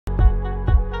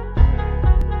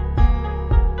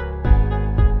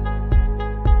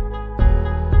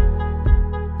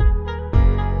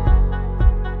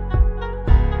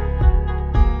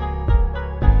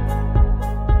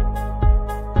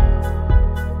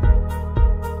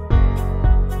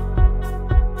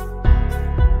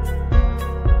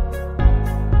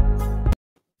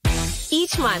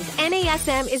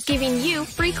NASM is giving you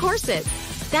free courses.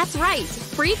 That's right,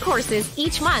 free courses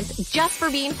each month just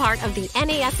for being part of the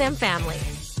NASM family.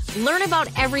 Learn about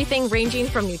everything ranging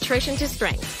from nutrition to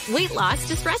strength, weight loss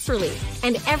to stress relief,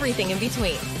 and everything in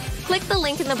between. Click the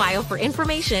link in the bio for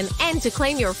information and to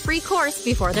claim your free course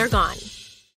before they're gone.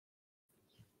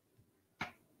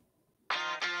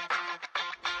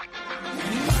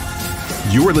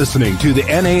 You are listening to the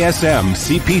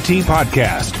NASM-CPT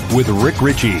Podcast with Rick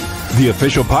Richey, the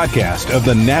official podcast of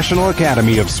the National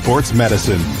Academy of Sports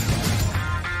Medicine.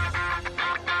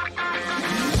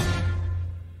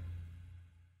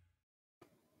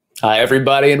 Hi,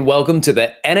 everybody, and welcome to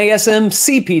the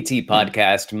NASM-CPT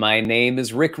Podcast. My name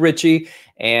is Rick Richey,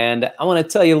 and I want to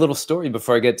tell you a little story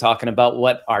before I get talking about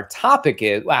what our topic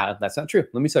is. Wow, that's not true.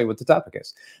 Let me tell you what the topic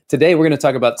is. Today, we're going to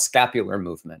talk about scapular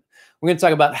movement. We're going to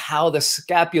talk about how the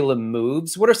scapula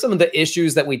moves. What are some of the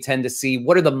issues that we tend to see?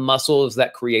 What are the muscles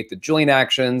that create the joint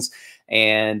actions?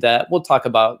 And we'll talk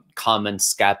about common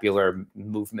scapular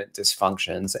movement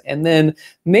dysfunctions. And then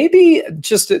maybe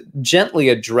just gently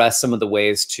address some of the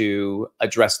ways to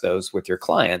address those with your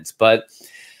clients. But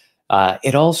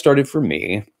it all started for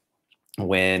me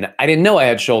when I didn't know I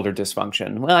had shoulder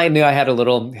dysfunction. Well, I knew I had a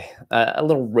little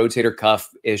rotator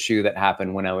cuff issue that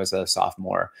happened when I was a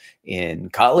sophomore in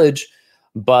college.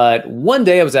 But one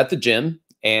day I was at the gym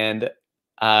and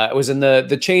I was in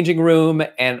the changing room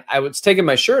and I was taking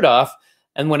my shirt off.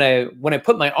 And when I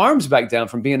put my arms back down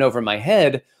from being over my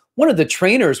head, one of the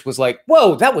trainers was like,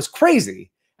 "Whoa, that was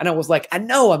crazy." And I was like, "I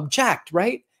know, I'm jacked,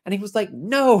 right?" And he was like,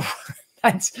 "No,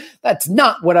 that's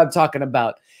not what I'm talking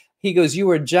about." He goes, "You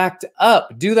were jacked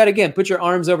up. Do that again. Put your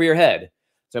arms over your head."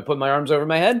 So I put my arms over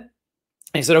my head. And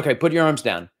he said, "Okay, put your arms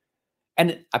down."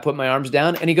 And I put my arms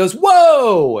down and he goes,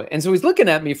 "Whoa." And so he's looking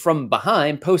at me from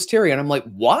behind, posterior. And I'm like,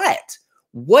 "What?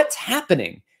 What's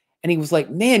happening?" And he was like,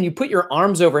 "Man, you put your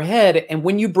arms overhead. And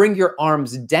when you bring your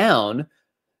arms down,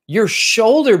 your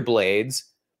shoulder blades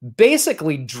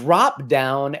basically drop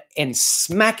down and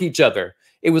smack each other."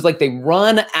 It was like they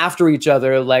run after each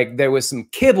other, like there was some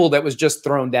kibble that was just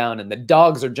thrown down and the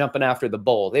dogs are jumping after the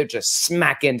bowl. They would just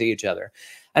smack into each other.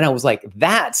 And I was like,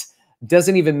 that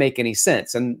doesn't even make any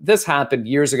sense. And this happened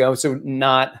years ago. So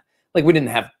not like we didn't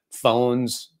have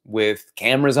phones with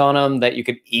cameras on them that you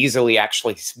could easily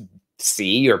actually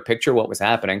see or picture what was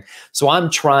happening. So I'm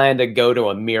trying to go to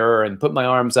a mirror and put my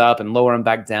arms up and lower them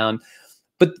back down.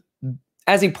 But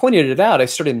as he pointed it out, I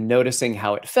started noticing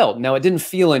how it felt. Now, it didn't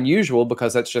feel unusual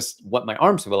because that's just what my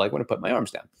arms feel like when I put my arms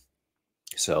down.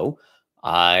 So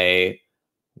I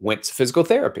went to physical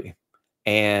therapy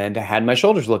and I had my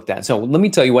shoulders looked at. So let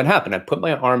me tell you what happened. I put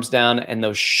my arms down and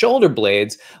those shoulder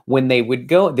blades, when they would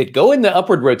go, they'd go in the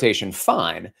upward rotation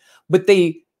fine, but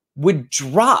they would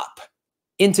drop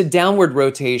into downward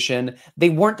rotation. They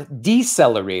weren't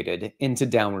decelerated into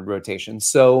downward rotation.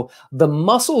 So the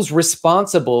muscles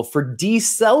responsible for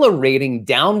decelerating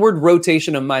downward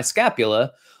rotation of my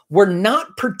scapula were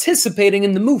not participating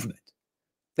in the movement.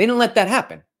 They didn't let that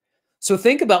happen. So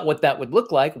think about what that would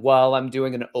look like while I'm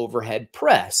doing an overhead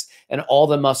press and all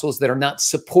the muscles that are not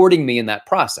supporting me in that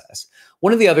process.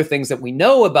 One of the other things that we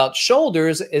know about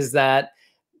shoulders is that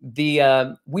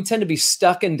we tend to be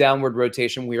stuck in downward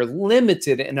rotation. We are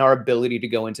limited in our ability to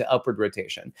go into upward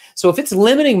rotation. So if it's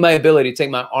limiting my ability to take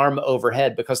my arm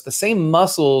overhead because the same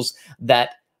muscles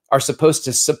that are supposed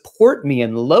to support me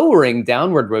in lowering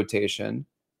downward rotation,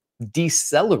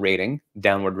 decelerating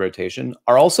downward rotation,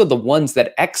 are also the ones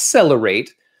that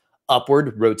accelerate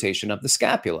upward rotation of the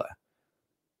scapula.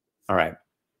 All right.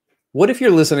 What if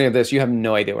you're listening to this, you have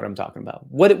no idea what I'm talking about?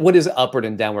 What is upward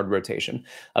and downward rotation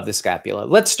of the scapula?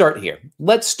 Let's start here.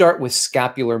 Let's start with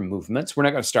scapular movements. We're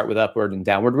not going to start with upward and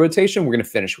downward rotation. We're going to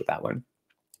finish with that one.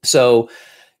 So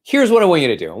here's what I want you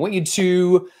to do. I want you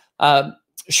to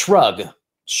shrug.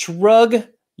 Shrug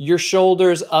your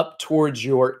shoulders up towards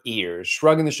your ears.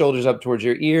 Shrugging the shoulders up towards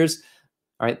your ears.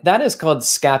 All right, that is called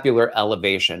scapular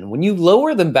elevation. When you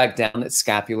lower them back down, it's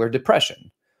scapular depression.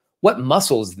 What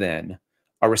muscles then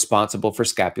are responsible for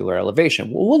scapular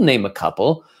elevation? Well, we'll name a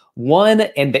couple. One,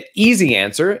 and the easy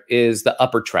answer, is the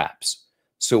upper traps.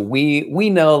 So we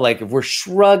know, like, if we're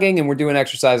shrugging and we're doing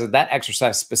exercises, that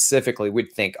exercise specifically,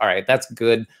 we'd think, all right, that's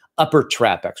good upper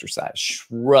trap exercise,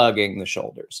 shrugging the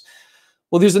shoulders.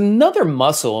 Well, there's another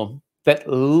muscle that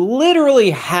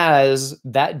literally has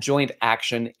that joint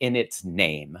action in its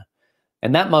name.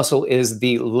 And that muscle is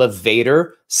the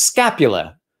levator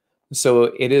scapula.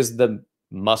 So it is the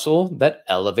muscle that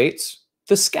elevates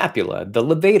the scapula, the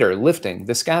levator lifting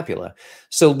the scapula.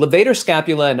 So levator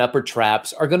scapula and upper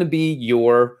traps are going to be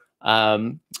your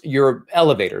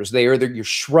elevators. They are your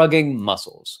shrugging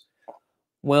muscles.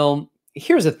 Well,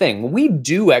 here's the thing. When we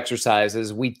do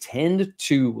exercises, we tend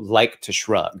to like to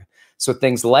shrug. So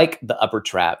things like the upper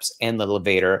traps and the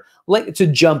levator like to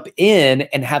jump in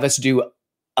and have us do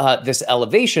this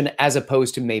elevation as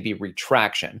opposed to maybe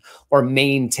retraction or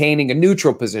maintaining a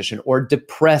neutral position or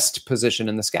depressed position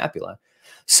in the scapula.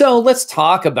 So let's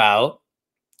talk about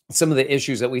some of the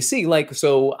issues that we see. Like,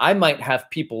 so I might have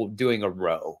people doing a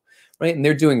row, right? And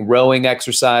they're doing rowing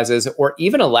exercises or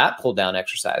even a lat pull down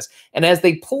exercise. And as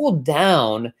they pull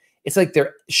down, it's like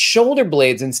their shoulder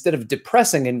blades, instead of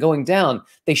depressing and going down,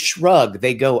 they shrug,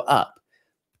 they go up.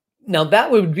 Now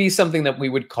that would be something that we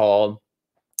would call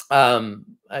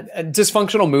a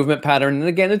dysfunctional movement pattern. And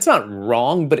again, it's not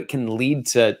wrong, but it can lead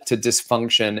to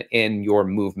dysfunction in your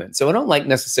movement. So I don't like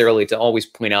necessarily to always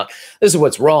point out this is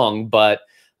what's wrong, but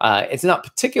it's not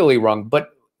particularly wrong.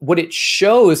 But what it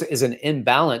shows is an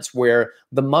imbalance where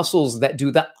the muscles that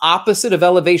do the opposite of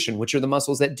elevation, which are the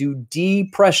muscles that do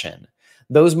depression,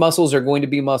 those muscles are going to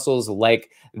be muscles like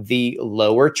the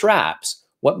lower traps.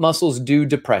 What muscles do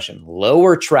depression?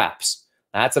 Lower traps.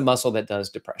 That's a muscle that does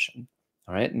depression.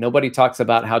 All right. Nobody talks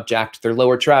about how jacked their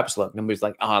lower traps look. Nobody's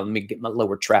like, let me get my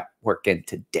lower trap work in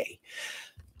today.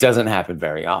 Doesn't happen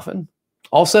very often.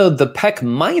 Also, the pec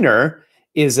minor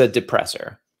is a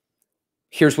depressor.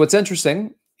 Here's what's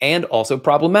interesting and also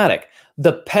problematic.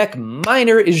 The pec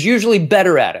minor is usually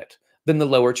better at it than the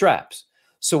lower traps.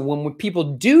 So when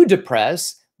people do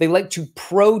depress, they like to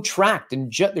protract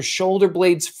and jet their shoulder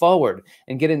blades forward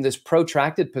and get in this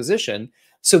protracted position.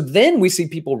 So then we see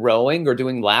people rowing or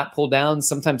doing lat pull downs,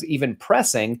 sometimes even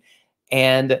pressing,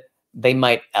 and they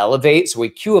might elevate. So we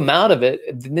cue them out of it,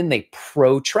 and then they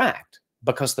protract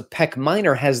because the pec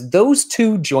minor has those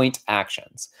two joint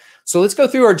actions. So let's go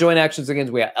through our joint actions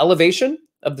again. We have elevation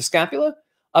of the scapula,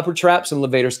 upper traps, and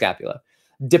levator scapula.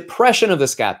 Depression of the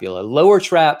scapula, lower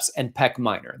traps, and pec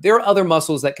minor. There are other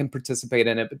muscles that can participate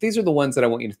in it, but these are the ones that I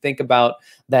want you to think about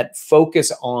that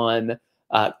focus on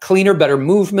cleaner, better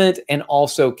movement, and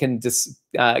also can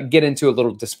get into a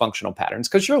little dysfunctional patterns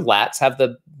because your lats have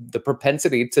the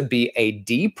propensity to be a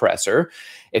depressor.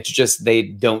 It's just they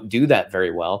don't do that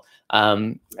very well,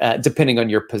 depending on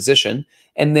your position.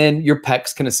 And then your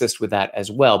pecs can assist with that as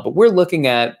well. But we're looking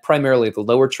at primarily the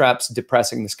lower traps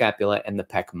depressing the scapula and the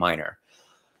pec minor.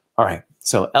 All right,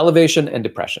 so elevation and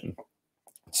depression.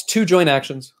 It's two joint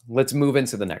actions. Let's move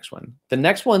into the next one. The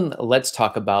next one, let's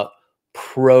talk about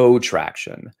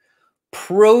protraction.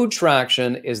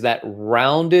 Protraction is that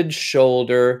rounded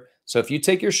shoulder. So if you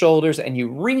take your shoulders and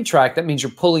you retract, that means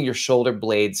you're pulling your shoulder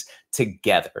blades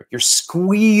together. You're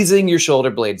squeezing your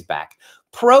shoulder blades back.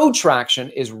 Protraction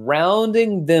is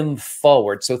rounding them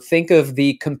forward. So think of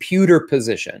the computer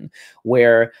position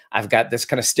where I've got this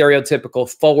kind of stereotypical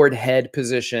forward head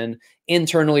position,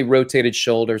 internally rotated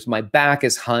shoulders, my back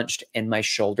is hunched, and my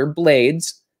shoulder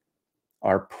blades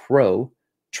are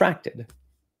protracted.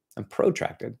 I'm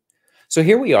protracted. So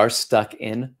here we are stuck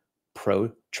in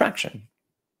protraction.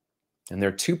 And there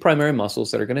are two primary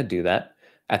muscles that are going to do that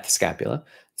at the scapula.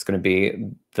 It's going to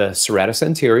be the serratus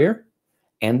anterior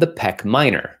and the pec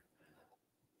minor.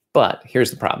 But here's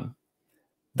the problem.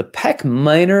 The pec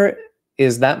minor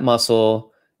is that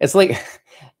muscle. It's like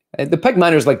the pec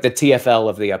minor is like the TFL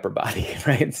of the upper body,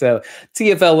 right? So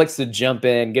TFL likes to jump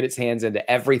in, get its hands into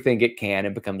everything it can,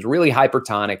 and becomes really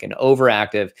hypertonic and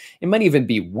overactive. It might even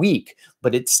be weak,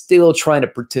 but it's still trying to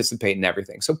participate in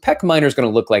everything. So pec minor is going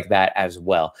to look like that as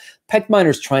well. Pec minor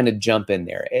is trying to jump in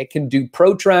there. It can do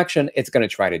protraction. It's going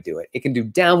to try to do it. It can do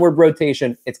downward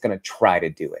rotation. It's going to try to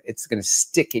do it. It's going to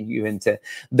stick you into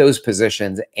those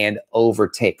positions and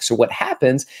overtake. So what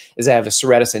happens is I have a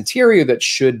serratus anterior that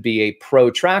should be a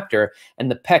protractor, and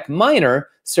the pec minor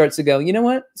starts to go, you know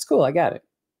what? It's cool. I got it.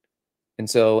 And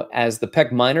so as the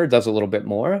pec minor does a little bit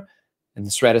more, and the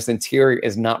serratus anterior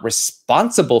is not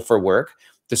responsible for work,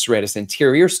 the serratus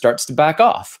anterior starts to back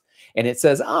off. And it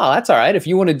says, that's all right. If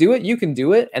you want to do it, you can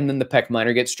do it. And then the pec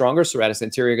minor gets stronger, serratus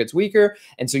anterior gets weaker.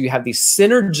 And so you have these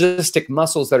synergistic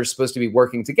muscles that are supposed to be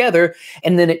working together.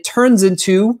 And then it turns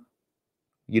into,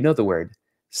 you know the word,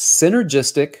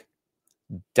 synergistic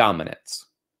dominance.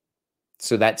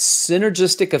 So that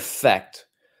synergistic effect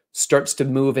starts to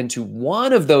move into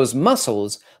one of those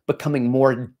muscles becoming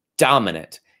more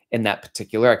dominant in that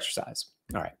particular exercise.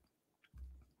 All right.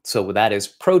 So that is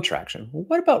protraction.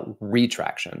 What about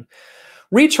retraction?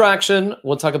 Retraction,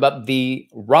 we'll talk about the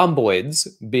rhomboids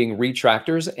being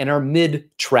retractors and our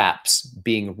mid-traps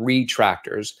being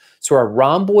retractors. So our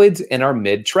rhomboids and our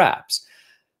mid-traps.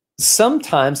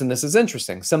 Sometimes, and this is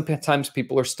interesting, sometimes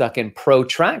people are stuck in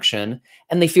protraction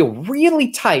and they feel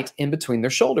really tight in between their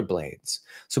shoulder blades.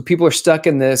 So people are stuck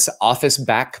in this office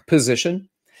back position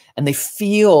and they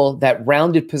feel that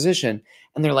rounded position.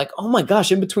 And they're like, oh my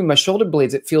gosh, in between my shoulder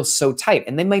blades, it feels so tight.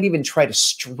 And they might even try to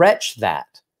stretch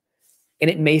that. And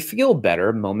it may feel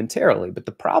better momentarily. But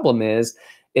the problem is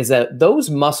that those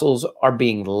muscles are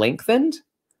being lengthened,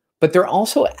 but they're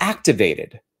also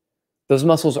activated. Those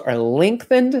muscles are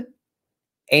lengthened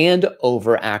and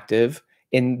overactive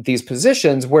in these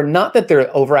positions where not that they're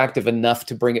overactive enough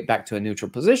to bring it back to a neutral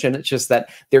position. It's just that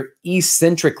they're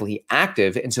eccentrically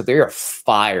active. And so they are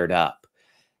fired up.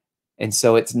 And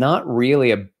so it's not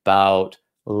really about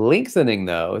lengthening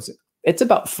those. It's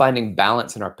about finding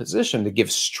balance in our position to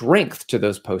give strength to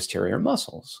those posterior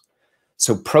muscles.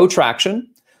 So protraction,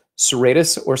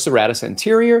 serratus or serratus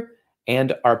anterior,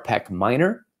 and our pec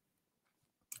minor.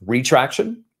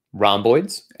 Retraction,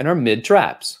 rhomboids, and our mid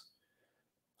traps.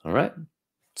 All right.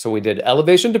 So we did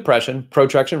elevation, depression,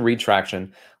 protraction,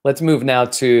 retraction. Let's move now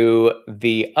to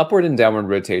the upward and downward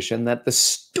rotation that the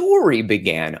story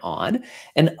began on.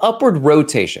 An upward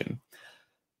rotation.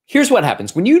 Here's what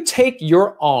happens. When you take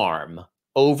your arm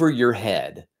over your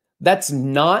head, that's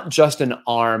not just an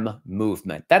arm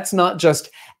movement. That's not just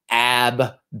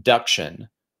abduction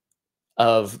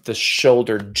of the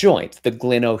shoulder joint, the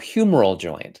glenohumeral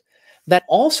joint. That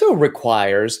also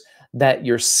requires that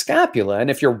your scapula, and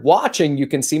if you're watching, you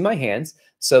can see my hands.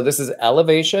 So this is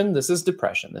elevation, this is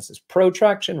depression, this is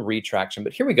protraction, retraction.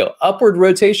 But here we go. Upward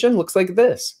rotation looks like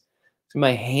this. So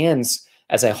my hands,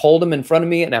 as I hold them in front of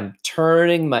me and I'm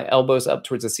turning my elbows up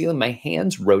towards the ceiling, my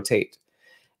hands rotate.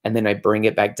 And then I bring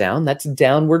it back down. That's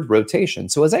downward rotation.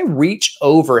 So as I reach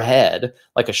overhead,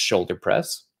 like a shoulder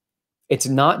press, it's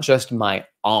not just my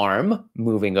arm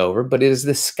moving over, but it is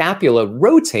the scapula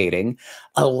rotating,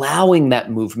 allowing that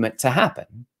movement to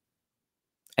happen.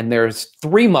 And there's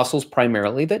three muscles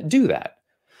primarily that do that.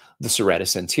 The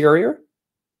serratus anterior.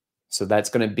 So that's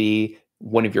going to be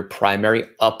one of your primary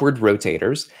upward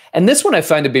rotators. And this one I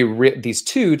find to be, these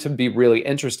two to be really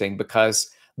interesting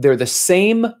because they're the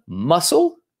same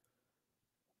muscle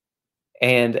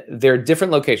and they're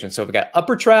different locations. So we've got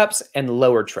upper traps and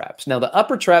lower traps. Now the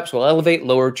upper traps will elevate,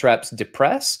 lower traps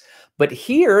depress, but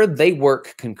here they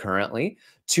work concurrently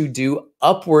to do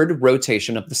upward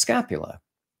rotation of the scapula.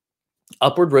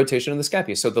 Upward rotation of the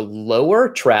scapula. So the lower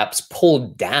traps pull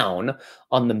down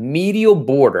on the medial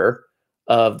border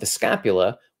of the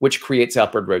scapula, which creates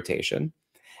upward rotation.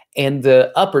 And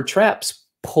the upper traps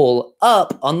pull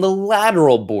up on the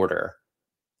lateral border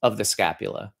of the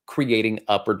scapula, creating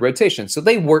upward rotation. So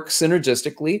they work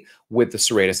synergistically with the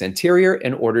serratus anterior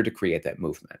in order to create that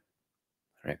movement.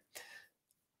 All right.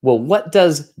 Well, what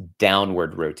does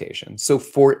downward rotation? So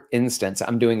for instance,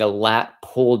 I'm doing a lat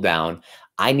pull down.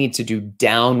 I need to do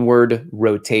downward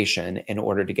rotation in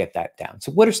order to get that down.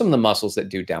 So what are some of the muscles that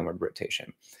do downward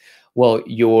rotation? Well,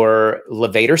 your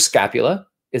levator scapula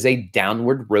is a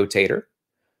downward rotator.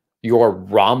 Your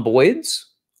rhomboids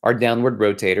are downward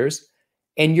rotators.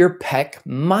 And your pec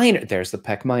minor, there's the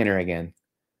pec minor again.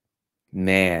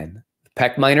 Man,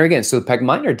 pec minor again. So the pec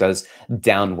minor does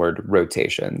downward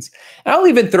rotations. And I'll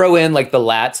even throw in like the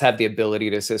lats have the ability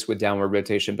to assist with downward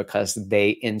rotation because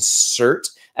they insert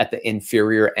at the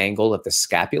inferior angle of the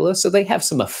scapula. So they have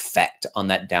some effect on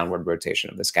that downward rotation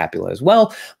of the scapula as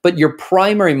well. But your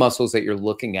primary muscles that you're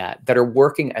looking at that are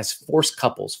working as force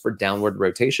couples for downward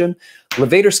rotation,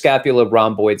 levator scapula,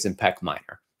 rhomboids, and pec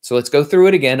minor. So let's go through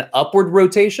it again. Upward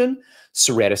rotation,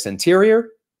 serratus anterior,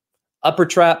 upper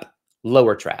trap,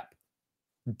 lower trap.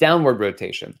 Downward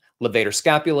rotation, levator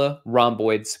scapula,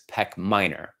 rhomboids, pec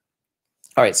minor.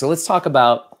 All right, so let's talk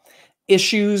about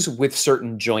issues with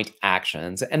certain joint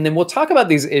actions. And then we'll talk about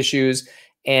these issues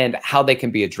and how they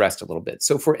can be addressed a little bit.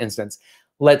 So for instance,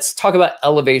 let's talk about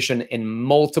elevation in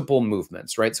multiple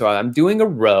movements, right? So I'm doing a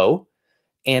row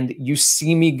and you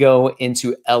see me go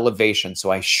into elevation.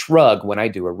 So I shrug when I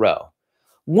do a row.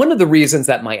 One of the reasons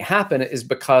that might happen is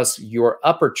because your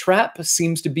upper trap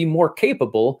seems to be more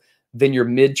capable than your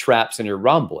mid traps and your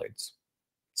rhomboids.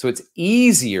 So it's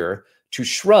easier to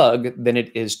shrug than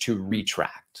it is to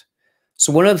retract.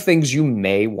 So one of the things you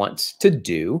may want to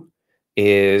do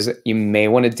is you may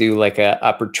want to do like a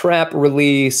upper trap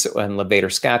release and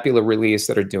levator scapula release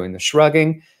that are doing the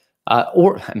shrugging.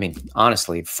 Or, I mean,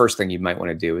 honestly, first thing you might want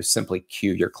to do is simply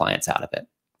cue your clients out of it,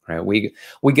 right?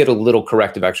 We get a little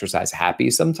corrective exercise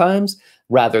happy sometimes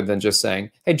rather than just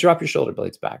saying, hey, drop your shoulder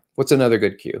blades back. What's another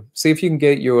good cue? See if you can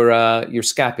get your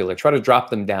scapula. Try to drop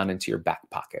them down into your back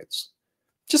pockets.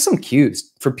 Just some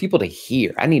cues for people to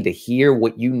hear. I need to hear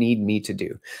what you need me to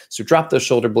do. So drop those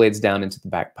shoulder blades down into the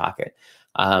back pocket.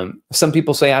 Some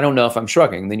people say, I don't know if I'm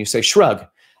shrugging. Then you say, shrug.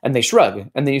 And they shrug.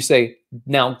 And then you say,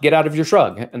 now get out of your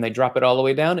shrug. And they drop it all the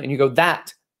way down. And you go,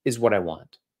 that is what I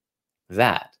want.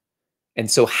 That And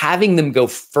so having them go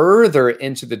further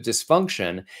into the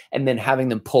dysfunction and then having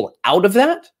them pull out of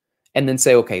that and then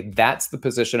say, okay, that's the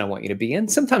position I want you to be in.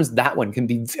 Sometimes that one can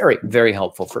be very, very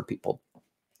helpful for people.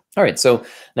 All right, so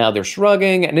now they're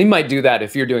shrugging, and they might do that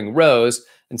if you're doing rows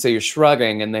and say you're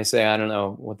shrugging and they say, I don't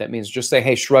know what that means. Just say,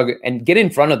 hey, shrug, and get in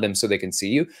front of them so they can see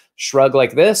you. Shrug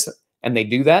like this, and they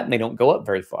do that and they don't go up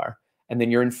very far. And then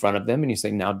you're in front of them and you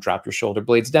say, now drop your shoulder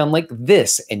blades down like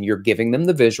this. And you're giving them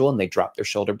the visual and they drop their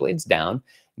shoulder blades down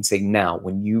and say, now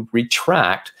when you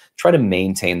retract, try to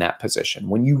maintain that position.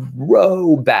 When you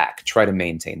row back, try to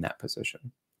maintain that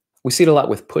position. We see it a lot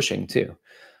with pushing too.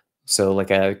 So like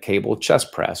a cable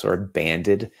chest press or a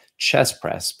banded chest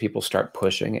press, people start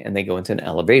pushing and they go into an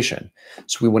elevation.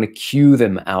 So we want to cue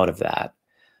them out of that.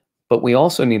 But we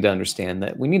also need to understand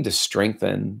that we need to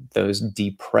strengthen those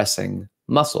depressing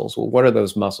muscles. Well, what are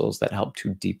those muscles that help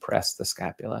to depress the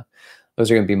scapula?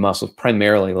 Those are going to be muscles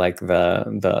primarily like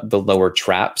the lower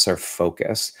traps or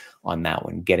focus on that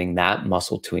one, getting that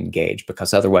muscle to engage,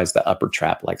 because otherwise the upper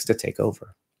trap likes to take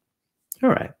over. All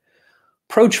right.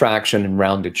 Protraction and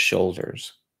rounded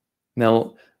shoulders.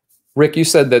 Now, Rick, you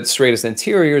said that serratus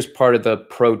anterior is part of the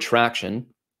protraction,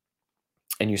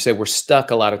 and you said we're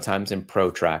stuck a lot of times in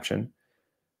protraction.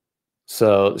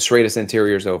 So serratus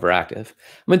anterior is overactive.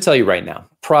 I'm going to tell you right now,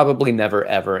 probably never,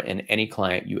 ever in any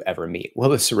client you ever meet will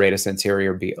the serratus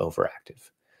anterior be overactive.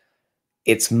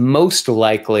 It's most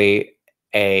likely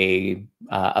a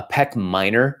pec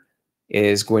minor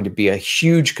is going to be a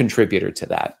huge contributor to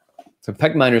that. So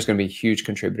pec minor is going to be a huge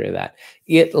contributor to that.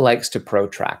 It likes to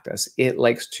protract us. It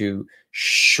likes to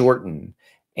shorten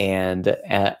and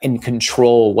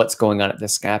control what's going on at the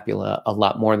scapula a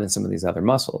lot more than some of these other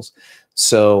muscles.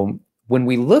 So when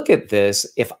we look at this,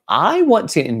 if I want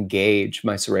to engage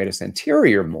my serratus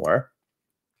anterior more,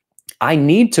 I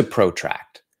need to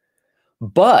protract,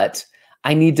 but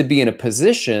I need to be in a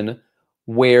position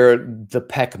where the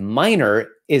pec minor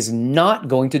is not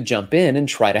going to jump in and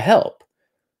try to help.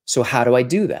 So how do I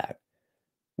do that?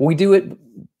 We do it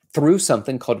through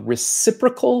something called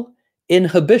reciprocal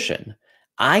inhibition.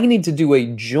 I need to do a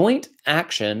joint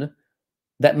action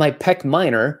that my pec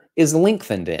minor is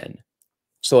lengthened in.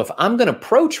 So if I'm going to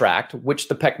protract, which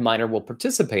the pec minor will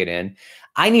participate in,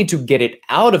 I need to get it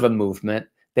out of a movement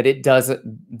that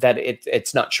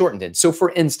it's not shortened in. So for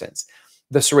instance,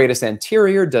 the serratus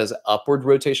anterior does upward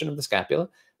rotation of the scapula.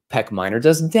 Pec minor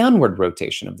does downward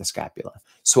rotation of the scapula.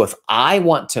 So if I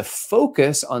want to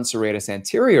focus on serratus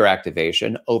anterior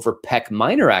activation over pec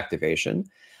minor activation,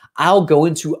 I'll go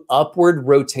into upward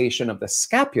rotation of the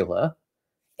scapula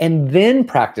and then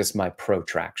practice my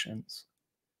protractions.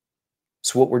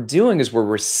 So what we're doing is we're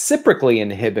reciprocally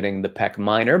inhibiting the pec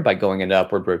minor by going into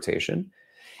upward rotation,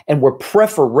 and we're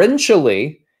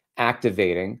preferentially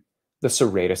activating the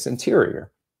serratus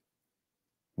anterior.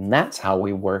 And that's how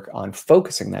we work on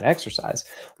focusing that exercise.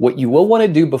 What you will want to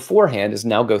do beforehand is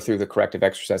now go through the corrective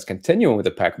exercise continuum with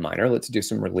the pec minor. Let's do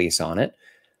some release on it.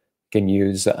 You can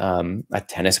use a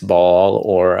tennis ball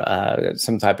or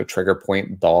some type of trigger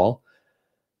point ball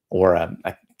or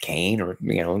a cane, or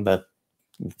the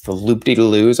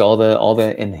loop-de-loos, all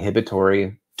the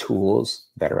inhibitory tools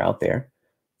that are out there.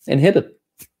 Inhibit.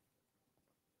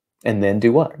 And then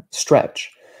do what?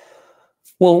 Stretch.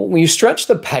 Well, when you stretch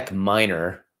the pec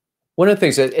minor, one of the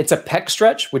things, it's a pec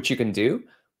stretch, which you can do.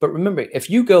 But remember, if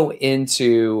you go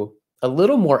into a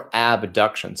little more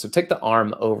abduction, so take the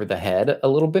arm over the head a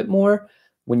little bit more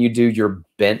when you do your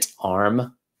bent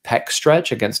arm pec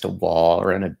stretch against a wall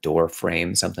or in a door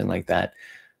frame, something like that.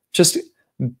 Just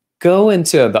go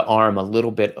into the arm a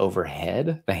little bit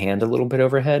overhead, the hand a little bit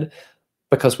overhead,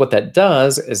 because what that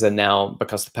does is that now,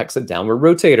 because the pec's a downward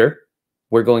rotator,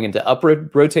 we're going into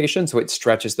upward rotation, so it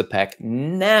stretches the pec.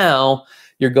 Now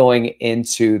you're going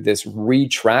into this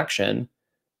retraction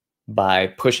by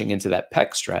pushing into that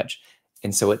pec stretch.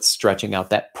 And so it's stretching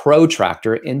out that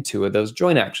protractor in two of those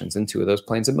joint actions, in two of those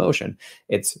planes of motion.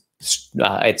 It's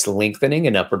lengthening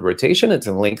in upward rotation. It's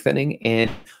lengthening in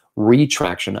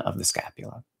retraction of the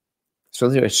scapula. So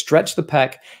you stretch the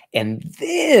pec, and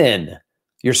then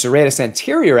your serratus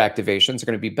anterior activations are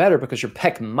going to be better because your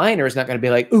pec minor is not going to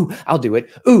be like, ooh, I'll do it.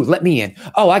 Ooh, let me in.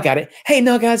 Oh, I got it. Hey,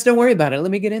 no, guys, don't worry about it.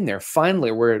 Let me get in there.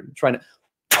 Finally, we're trying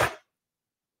to.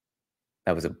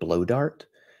 That was a blow dart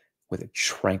with a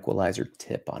tranquilizer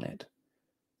tip on it.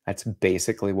 That's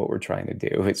basically what we're trying to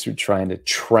do. It's we're trying to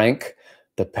trank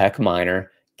the pec minor,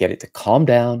 get it to calm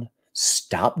down,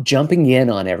 stop jumping in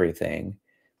on everything.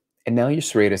 And now your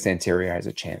serratus anterior has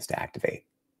a chance to activate.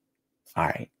 All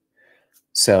right.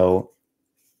 So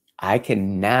I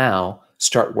can now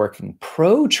start working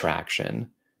protraction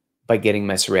by getting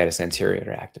my serratus anterior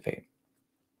to activate.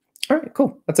 All right,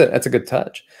 cool. That's a good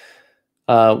touch.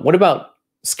 What about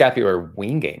scapular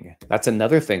winging? That's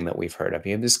another thing that we've heard of.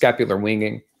 You have the scapular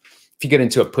winging. If you get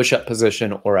into a push-up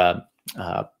position or a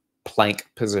plank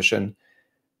position,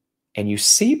 and you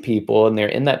see people and they're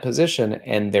in that position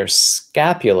and their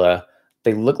scapula,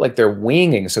 they look like they're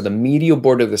winging. So the medial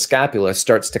border of the scapula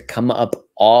starts to come up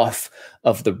off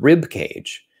of the rib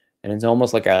cage. And it's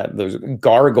almost like those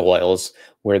gargoyles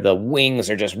where the wings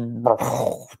are just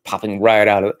popping right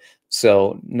out of it.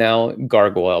 So now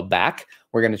gargoyle back.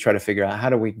 We're going to try to figure out how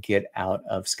do we get out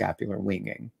of scapular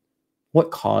winging?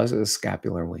 What causes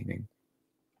scapular winging?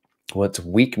 What's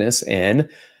weakness in,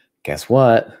 guess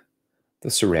what? The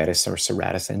serratus or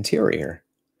serratus anterior.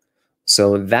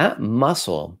 So that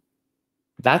muscle,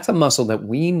 that's a muscle that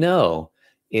we know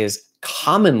is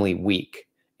commonly weak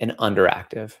and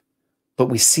underactive, but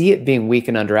we see it being weak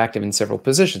and underactive in several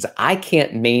positions. I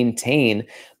can't maintain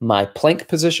my plank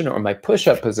position or my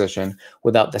push-up position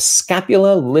without the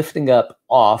scapula lifting up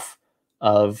off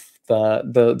of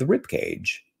the rib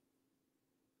cage.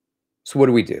 So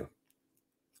what do?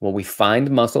 Well, we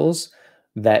find muscles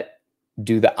that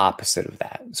do the opposite of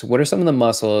that. So what are some of the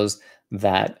muscles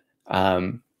that,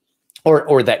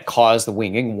 or that cause the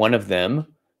winging? One of them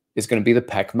is going to be the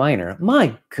pec minor.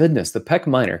 My goodness, the pec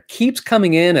minor keeps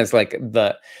coming in as like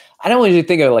I don't want you to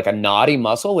think of it like a naughty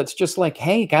muscle. It's just like,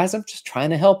 hey guys, I'm just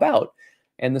trying to help out.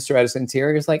 And the serratus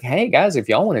anterior is like, hey guys, if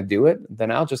y'all want to do it, then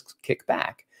I'll just kick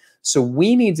back. So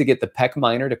we need to get the pec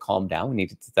minor to calm down. We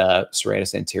need the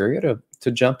serratus anterior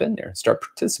to jump in there and start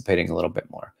participating a little bit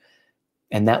more.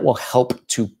 And that will help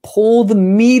to pull the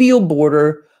medial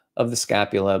border of the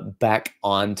scapula back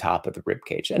on top of the rib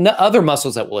cage. And the other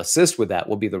muscles that will assist with that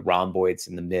will be the rhomboids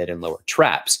and the mid and lower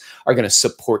traps are going to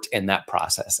support in that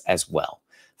process as well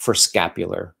for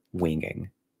scapular winging.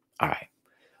 All right,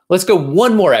 let's go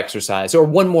one more exercise or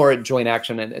one more joint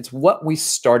action. And it's what we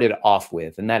started off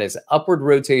with, and that is upward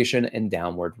rotation and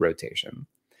downward rotation.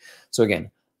 So again,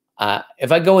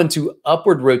 if I go into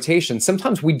upward rotation,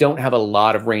 sometimes we don't have a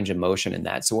lot of range of motion in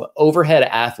that. So overhead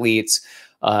athletes,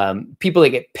 people that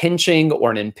get pinching or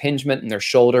an impingement in their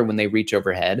shoulder when they reach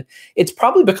overhead, it's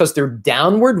probably because their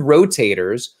downward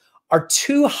rotators are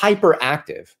too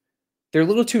hyperactive. They're a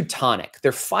little too tonic.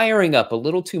 They're firing up a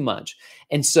little too much.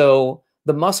 And so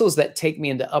the muscles that take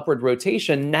me into upward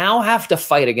rotation now have to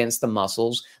fight against the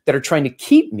muscles that are trying to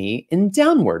keep me in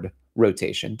downward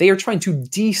rotation. They are trying to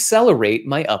decelerate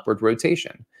my upward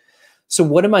rotation. So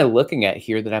what am I looking at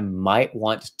here that I might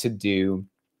want to do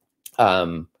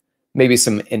maybe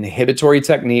some inhibitory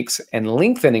techniques and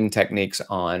lengthening techniques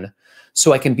on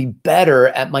so I can be better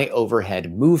at my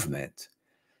overhead movement?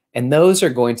 And those are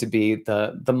going to be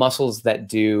the muscles that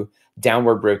do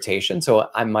downward rotation. So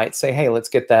I might say, hey, let's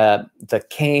get the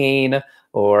cane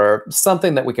or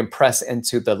something that we can press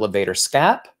into the levator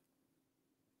scap.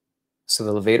 So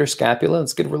the levator scapula,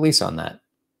 let's get a release on that.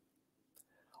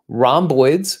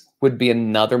 Rhomboids would be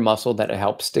another muscle that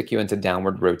helps stick you into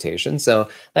downward rotation. So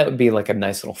that would be like a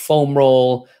nice little foam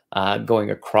roll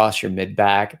going across your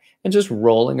mid-back and just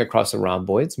rolling across the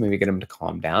rhomboids, maybe get them to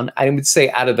calm down. I would say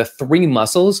out of the three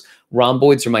muscles,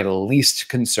 rhomboids are my least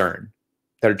concern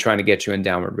that are trying to get you in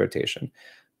downward rotation,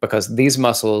 because these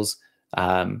muscles,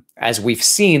 as we've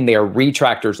seen, they are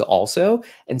retractors also.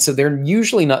 And so they're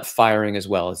usually not firing as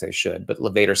well as they should. But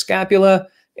levator scapula,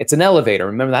 it's an elevator.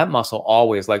 Remember, that muscle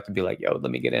always like to be like, yo,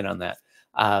 let me get in on that.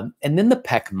 And then the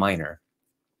pec minor.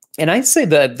 And I'd say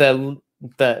the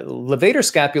levator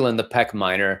scapula and the pec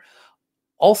minor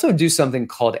also do something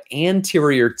called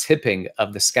anterior tipping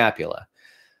of the scapula.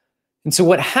 And so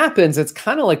what happens, it's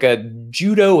kind of like a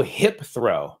judo hip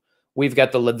throw. We've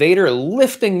got the levator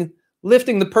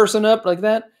lifting the person up like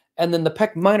that, and then the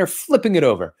pec minor flipping it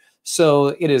over.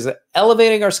 So it is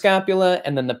elevating our scapula,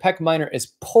 and then the pec minor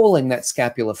is pulling that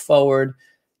scapula forward,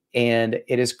 and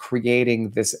it is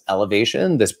creating this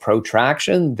elevation, this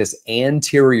protraction, this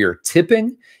anterior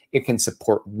tipping. It can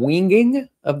support winging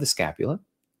of the scapula.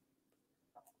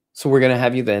 So we're going to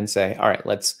have you then say, all right,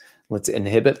 let's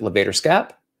inhibit levator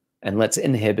scap, and let's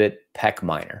inhibit pec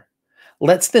minor.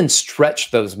 Let's then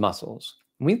stretch those muscles.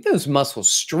 When we get those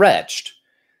muscles stretched,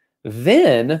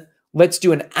 then let's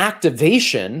do an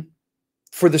activation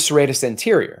for the serratus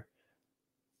anterior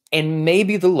and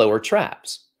maybe the lower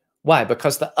traps. Why?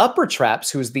 Because the upper traps,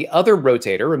 who is the other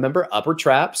rotator, remember upper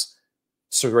traps,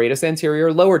 serratus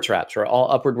anterior, lower traps are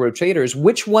all upward rotators.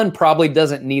 Which one probably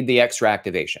doesn't need the extra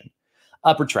activation?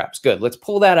 Upper traps. Good. Let's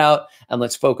pull that out and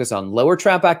let's focus on lower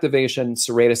trap activation,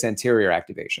 serratus anterior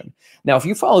activation. Now, if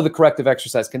you follow the corrective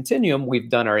exercise continuum, we've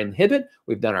done our inhibit,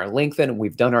 we've done our lengthen,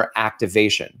 we've done our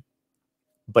activation.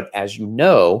 But as you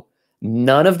know,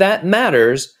 none of that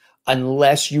matters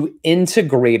unless you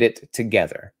integrate it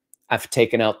together. I've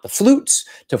taken out the flutes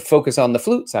to focus on the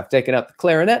flutes. I've taken out the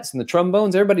clarinets and the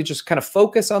trombones. Everybody just kind of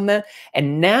focus on that.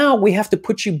 And now we have to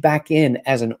put you back in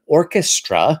as an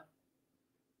orchestra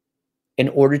in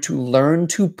order to learn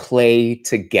to play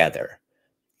together.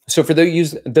 So for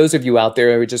those of you out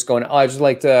there who are just going, oh, I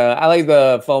like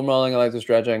the foam rolling, I like the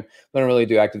stretching, I don't really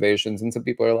do activations. And some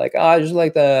people are like, oh, I just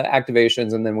like the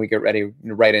activations, and then we get ready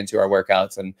right into our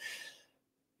workouts. And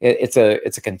it's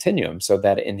a continuum. So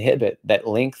that inhibit, that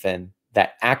lengthen,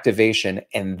 that activation,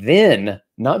 and then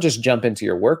not just jump into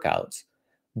your workouts,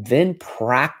 then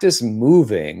practice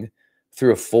moving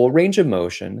through a full range of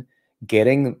motion,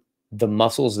 getting the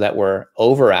muscles that were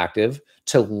overactive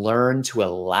to learn to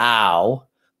allow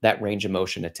that range of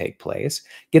motion to take place,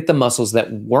 get the muscles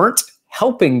that weren't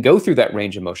helping go through that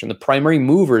range of motion, the primary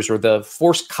movers or the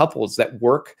force couples that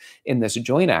work in this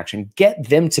joint action, get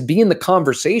them to be in the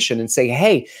conversation and say,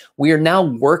 hey, we are now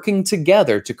working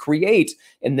together to create,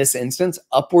 in this instance,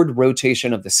 upward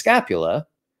rotation of the scapula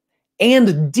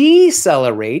and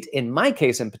decelerate, in my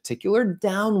case in particular,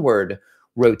 downward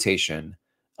rotation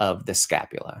of the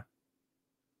scapula.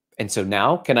 And so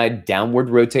now, can I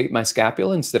downward rotate my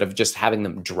scapula instead of just having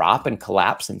them drop and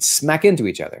collapse and smack into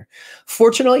each other?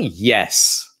 Fortunately,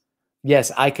 yes.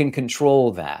 Yes, I can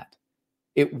control that.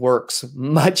 It works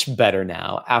much better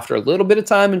now after a little bit of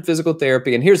time in physical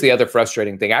therapy. And here's the other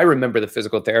frustrating thing. I remember the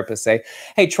physical therapist say,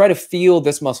 hey, try to feel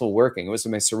this muscle working. It was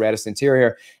my serratus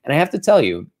anterior. And I have to tell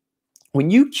you, when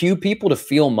you cue people to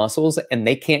feel muscles and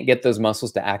they can't get those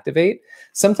muscles to activate,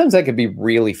 sometimes that could be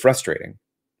really frustrating,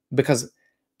 because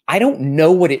I don't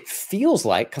know what it feels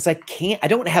like, because I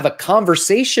don't have a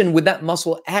conversation with that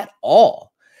muscle at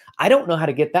all. I don't know how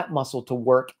to get that muscle to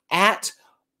work at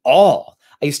all.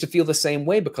 I used to feel the same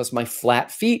way because my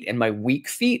flat feet and my weak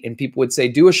feet, and people would say,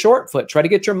 do a short foot, try to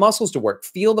get your muscles to work,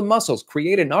 feel the muscles,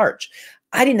 create an arch.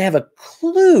 I didn't have a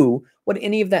clue what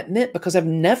any of that meant because I've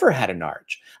never had an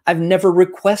arch. I've never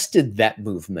requested that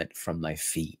movement from my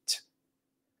feet.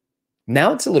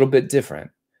 Now it's a little bit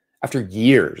different. After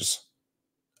years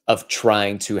of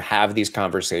trying to have these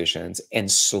conversations and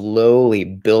slowly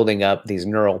building up these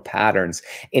neural patterns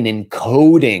and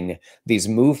encoding these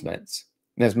movements.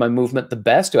 And is my movement the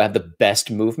best? Do I have the best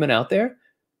movement out there?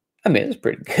 I mean, it's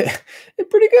pretty good. It's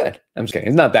pretty good. I'm just kidding.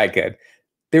 It's not that good.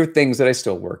 There are things that I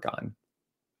still work on.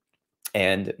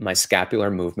 And my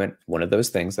scapular movement, one of those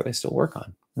things that I still work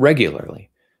on regularly.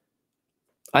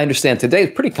 I understand today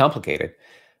it's pretty complicated.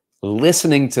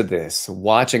 Listening to this,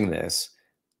 watching this,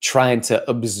 trying to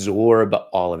absorb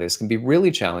all of this can be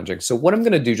really challenging. So what I'm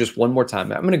going to do just one more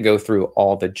time, I'm going to go through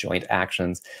all the joint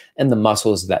actions and the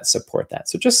muscles that support that.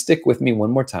 So just stick with me one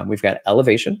more time. We've got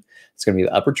elevation. It's going to be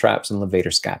the upper traps and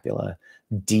levator scapula.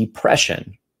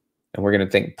 Depression. And we're going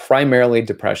to think primarily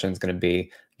depression is going to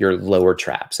be your lower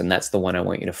traps. And that's the one I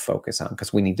want you to focus on,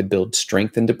 because we need to build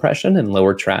strength in depression, and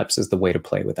lower traps is the way to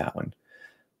play with that one.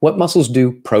 What muscles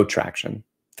do protraction?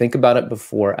 Think about it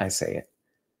before I say it.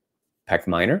 Pec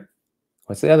minor.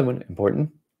 What's the other one?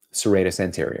 Important. Serratus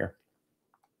anterior.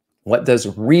 What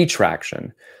does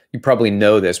retraction? You probably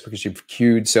know this because you've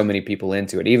cued so many people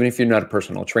into it. Even if you're not a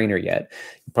personal trainer yet,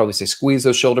 you probably say, squeeze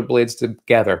those shoulder blades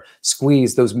together.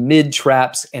 Squeeze those mid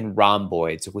traps and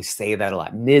rhomboids. We say that a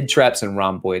lot. Mid traps and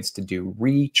rhomboids to do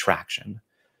retraction.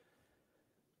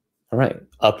 All right.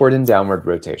 Upward and downward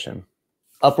rotation.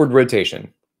 Upward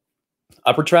rotation.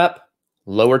 Upper trap,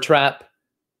 lower trap,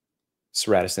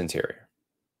 serratus anterior.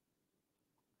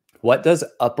 What does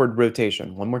upward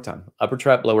rotation? One more time. Upper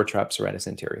trap, lower trap, serratus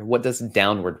anterior. What does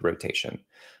downward rotation?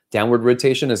 Downward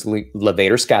rotation is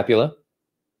levator scapula,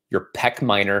 your pec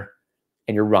minor,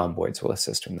 and your rhomboids will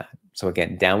assist from that. So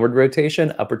again, downward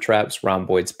rotation, upper traps,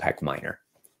 rhomboids, pec minor.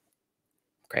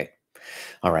 Great.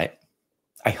 All right.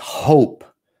 I hope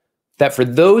that for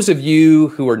those of you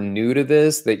who are new to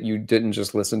this, that you didn't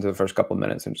just listen to the first couple of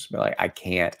minutes and just be like, I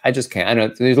just can't. I know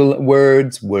there's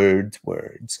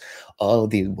words, all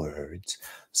these words.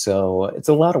 So it's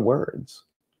a lot of words,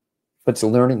 but it's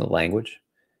learning the language.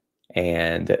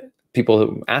 And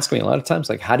people ask me a lot of times,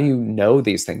 like, how do you know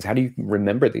these things? How do you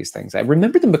remember these things? I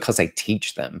remember them because I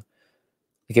teach them.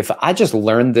 Like if I just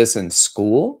learned this in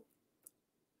school,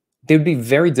 it would be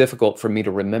very difficult for me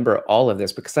to remember all of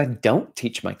this because I don't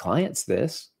teach my clients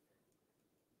this.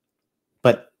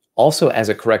 But also as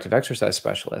a corrective exercise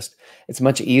specialist, it's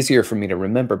much easier for me to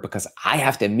remember because I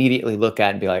have to immediately look at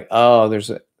and be like, oh,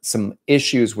 there's some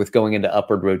issues with going into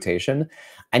upward rotation.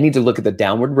 I need to look at the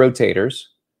downward rotators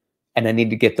and I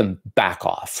need to get them back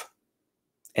off.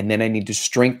 And then I need to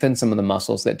strengthen some of the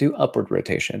muscles that do upward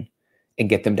rotation. and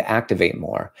get them to activate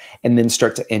more, and then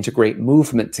start to integrate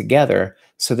movement together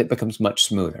so that it becomes much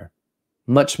smoother,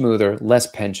 less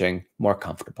pinching, more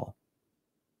comfortable.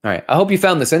 All right. I hope you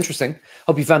found this interesting.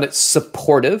 Hope you found it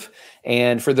supportive.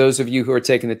 And for those of you who are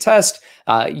taking the test,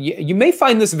 you may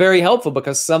find this very helpful,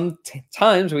 because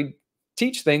sometimes we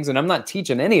teach things, and I'm not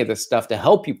teaching any of this stuff to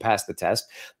help you pass the test,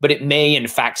 but it may in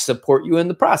fact support you in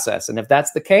the process. And if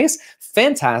that's the case,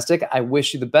 fantastic. I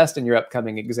wish you the best in your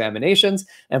upcoming examinations.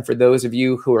 And for those of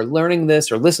you who are learning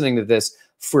this or listening to this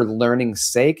for learning's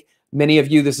sake, many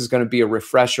of you, this is going to be a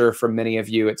refresher. For many of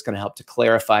you, it's going to help to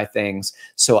clarify things.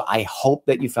 So I hope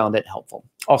that you found it helpful.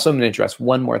 Also, I'm going to address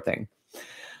one more thing.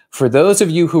 For those of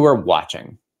you who are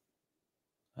watching,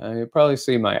 you probably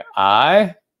see my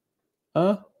eye.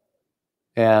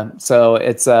 Yeah, so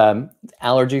it's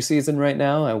allergy season right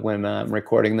now when I'm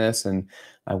recording this, and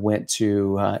I went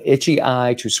to itchy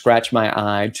eye, to scratch my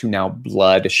eye, to now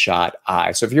bloodshot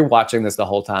eye. So if you're watching this the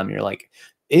whole time, you're like,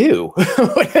 ew,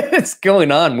 what is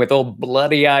going on with old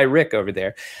bloody eye Rick over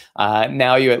there?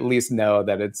 Now you at least know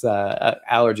that it's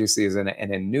allergy season.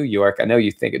 And in New York, I know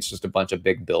you think it's just a bunch of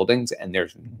big buildings and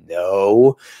there's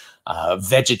no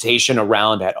vegetation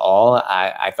around at all.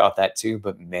 I thought that too,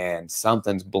 but man,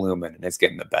 something's blooming and it's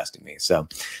getting the best of me. So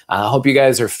I hope you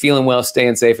guys are feeling well,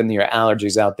 staying safe, and your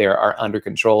allergies out there are under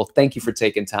control. Thank you for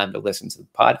taking time to listen to the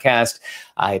podcast.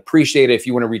 I appreciate it. If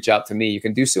you want to reach out to me, you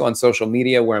can do so on social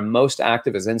media, where I'm most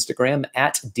active is Instagram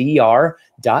at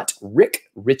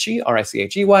dr.rickrechey,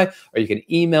 R-I-C-H-E-Y, or you can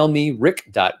email me,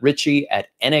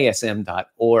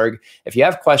 rick.richey@nasm.org. If you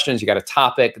have questions, you got a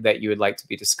topic that you would like to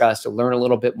be discussed or learn a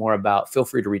little bit more about, feel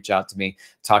free to reach out to me,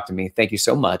 talk to me. Thank you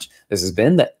so much. This has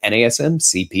been the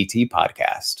NASM-CPT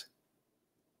Podcast.